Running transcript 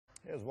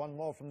Here's one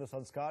more from the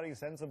Sanskari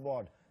Censor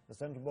Board. The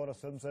Central Board of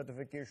Film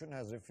Certification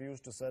has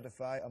refused to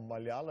certify a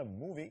Malayalam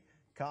movie,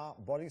 Ka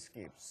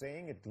Bodyscapes,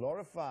 saying it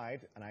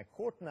glorified, and I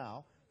quote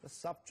now, the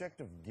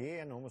subject of gay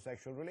and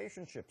homosexual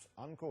relationships,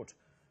 unquote,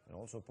 and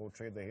also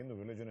portrayed the Hindu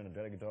religion in a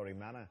derogatory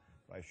manner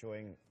by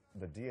showing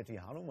the deity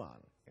Hanuman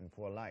in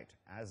poor light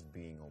as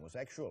being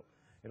homosexual.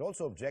 It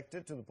also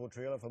objected to the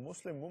portrayal of a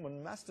Muslim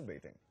woman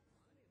masturbating.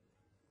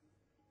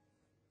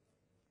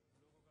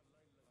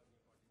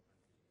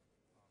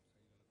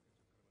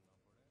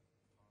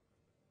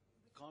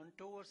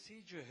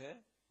 Controversy जो है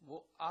वो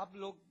आप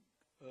लोग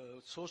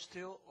सोचते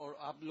हो और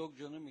आप लोग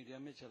जो है मीडिया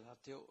में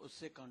चलाते हो,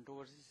 उससे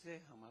कंट्रोवर्सी से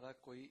हमारा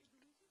कोई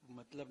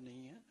मतलब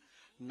नहीं है।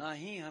 ना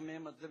ही हमें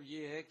मतलब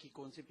ये है कि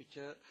कौन सी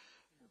पिक्चर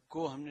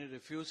को हमने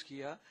रिफ्यूज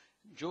किया।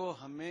 जो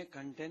हमें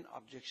कंटेंट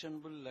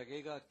ऑब्जेक्शनेबल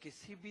लगेगा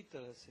किसी भी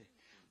तरह से,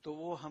 तो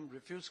वो हम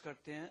रिफ्यूज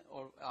करते हैं।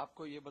 और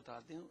आपको ये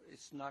बताते हैं,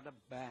 इट्स नॉट अ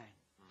बैन।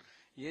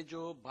 ये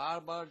जो बार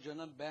बार जो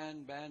ना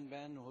बैन बैन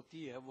बैन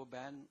होती है, वो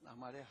बैन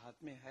हमारे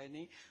हाथ में है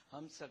नहीं।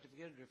 हम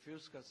सर्टिफिकेट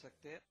रिफ्यूज कर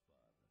सकते हैं।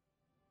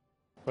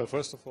 Well,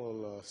 first of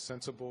all,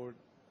 Censor Board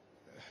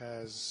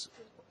has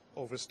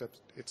overstepped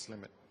its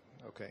limit.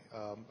 Okay,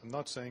 I'm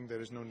not saying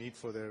there is no need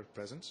for their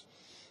presence,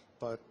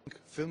 but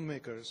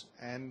filmmakers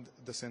and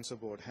the Censor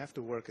Board have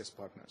to work as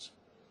partners.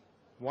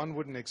 One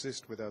wouldn't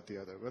exist without the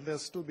other. Well, there'll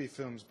still be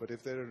films, but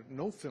if there are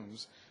no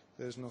films,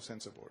 there's no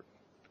Censor Board.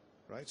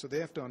 Right? So they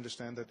have to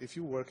understand that if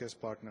you work as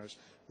partners,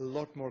 a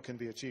lot more can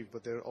be achieved,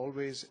 but they're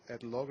always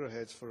at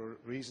loggerheads for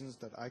reasons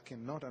that I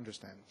cannot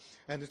understand.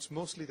 And it's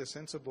mostly the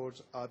Censor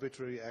Board's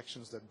arbitrary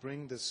actions that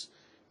bring this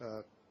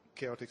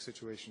chaotic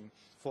situation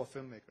for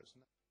filmmakers.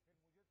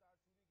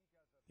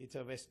 It's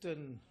a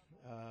Western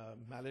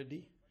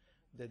malady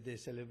that they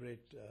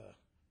celebrate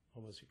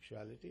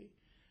homosexuality.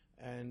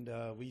 And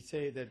we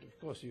say that, of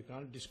course, you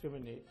can't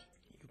discriminate.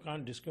 You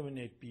can't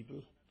discriminate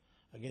people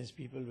against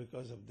people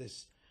because of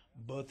this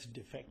birth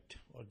defect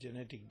or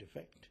genetic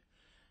defect,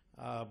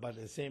 but at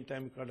the same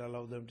time you can't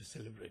allow them to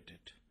celebrate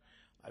it.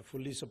 I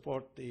fully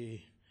support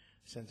the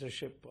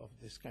censorship of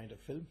this kind of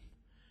film,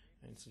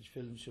 and such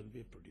films should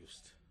be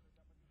produced.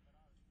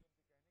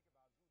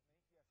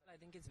 I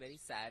think it's very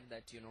sad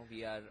that,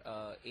 we are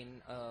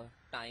in a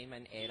time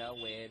and era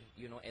where,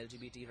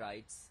 LGBT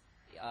rights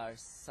are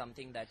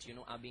something that,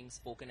 are being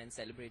spoken and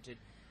celebrated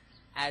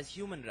as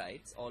human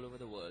rights all over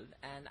the world.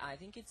 And I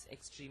think it's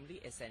extremely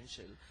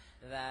essential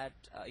that,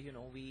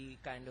 we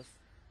kind of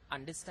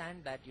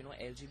understand that,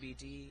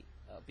 LGBT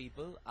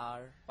people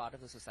are part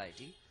of the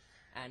society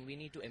and we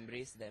need to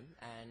embrace them,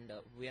 and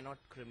we are not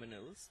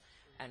criminals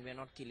and we are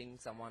not killing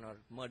someone or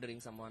murdering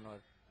someone or,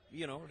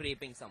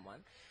 raping someone.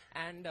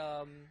 And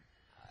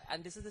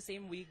this is the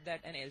same week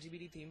that an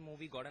LGBT themed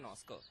movie got an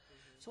Oscar.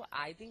 So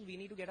I think we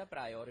need to get our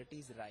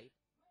priorities right.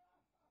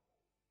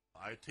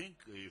 I think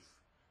if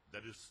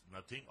there is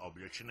nothing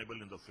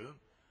objectionable in the film,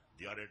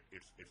 they are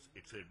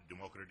it's a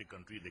democratic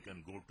country. They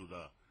can go to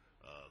the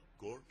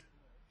court,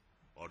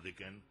 or they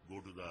can go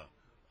to the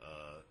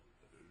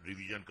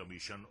revision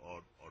commission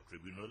or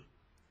tribunal.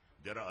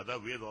 There are other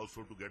ways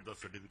also to get the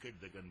certificate.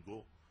 They can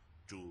go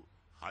to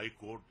High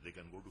Court, they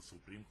can go to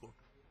Supreme Court,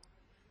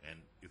 and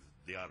if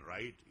they are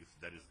right, if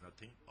there is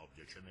nothing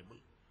objectionable,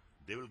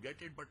 they will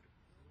get it. But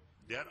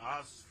there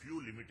are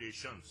few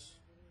limitations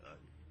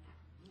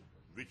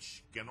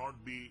which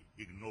cannot be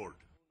ignored.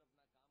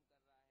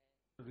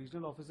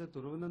 Regional officer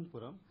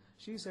Thiruvananthapuram,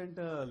 she sent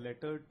a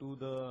letter to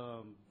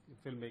the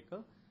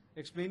filmmaker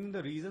explaining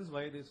the reasons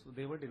why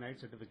they were denied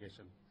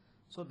certification.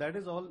 So that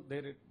is all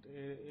there.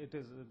 It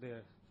is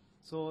there.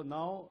 So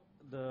now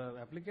the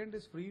applicant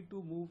is free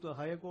to move to a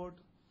higher court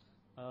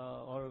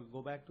or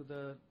go back to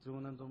the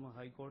Thiruvananthapuram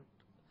High Court.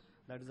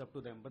 That is up to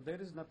them. But there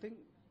is nothing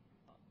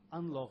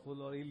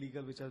unlawful or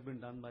illegal which has been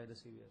done by the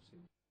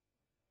CBFC.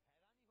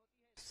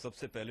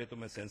 सबसे पहले तो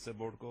मैं sensor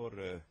board को और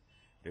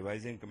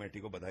revising committee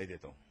को बधाई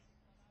देता हूं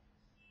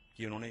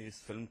कि उन्होंने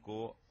इस फिल्म को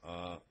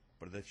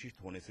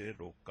प्रदर्शित होने से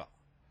रोका।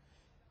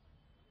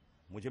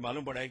 मुझे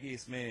मालूम पड़ा है कि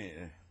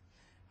इसमें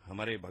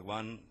हमारे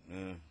भगवान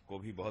को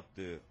भी बहुत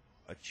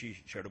अच्छी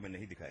शैडो में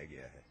नहीं दिखाया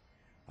गया है।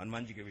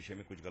 हनुमान जी के विषय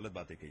में कुछ गलत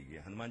बातें कही गई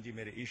है। हनुमान जी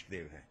मेरे इष्ट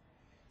देव हैं।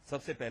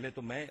 सबसे पहले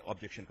तो मैं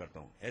ऑब्जेक्शन करता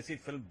हूं, ऐसी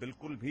फिल्म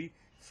बिल्कुल भी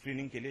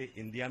स्क्रीनिंग के लिए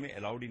इंडिया में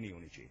अलाउड ही नहीं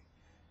होनी चाहिए।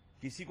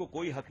 किसी को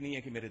कोई हक नहीं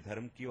है कि मेरे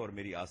धर्म की और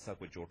मेरी आस्था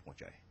को चोट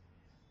पहुंचाए।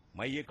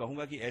 मैं ये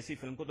कहूंगा कि ऐसी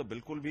फिल्म को तो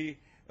बिल्कुल भी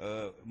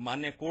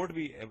मान्य कोर्ट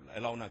भी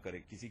अलाउ ना करे,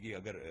 किसी की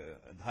अगर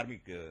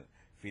धार्मिक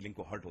फीलिंग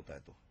को हर्ट होता है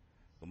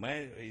तो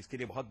मैं इसके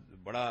लिए बहुत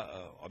बड़ा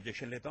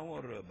ऑब्जेक्शन लेता हूं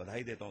और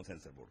बधाई देता हूं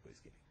सेंसर बोर्ड को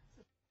इसके लिए।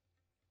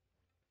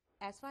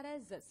 As far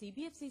as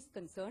CBFC is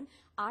concerned,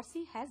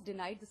 RC has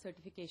denied the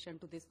certification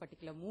to this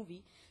particular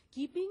movie,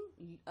 keeping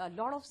a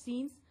lot of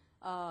scenes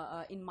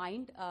in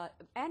mind,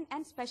 and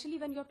especially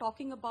when you're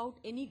talking about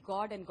any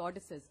god and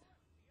goddesses.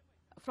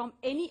 from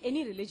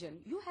any religion,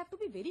 you have to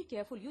be very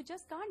careful. You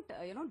just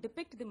can't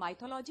depict the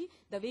mythology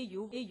the way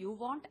you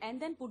want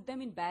and then put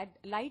them in bad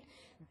light.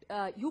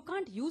 You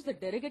can't use the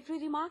derogatory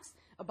remarks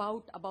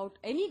about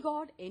any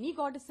god, any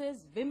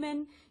goddesses,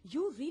 women.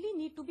 You really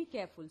need to be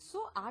careful.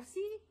 So RC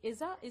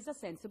is a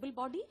sensible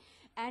body,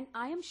 and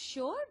I am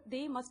sure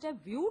they must have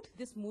viewed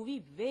this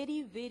movie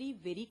very, very,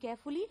 very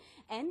carefully,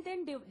 and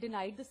then they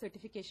denied the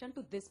certification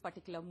to this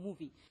particular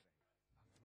movie.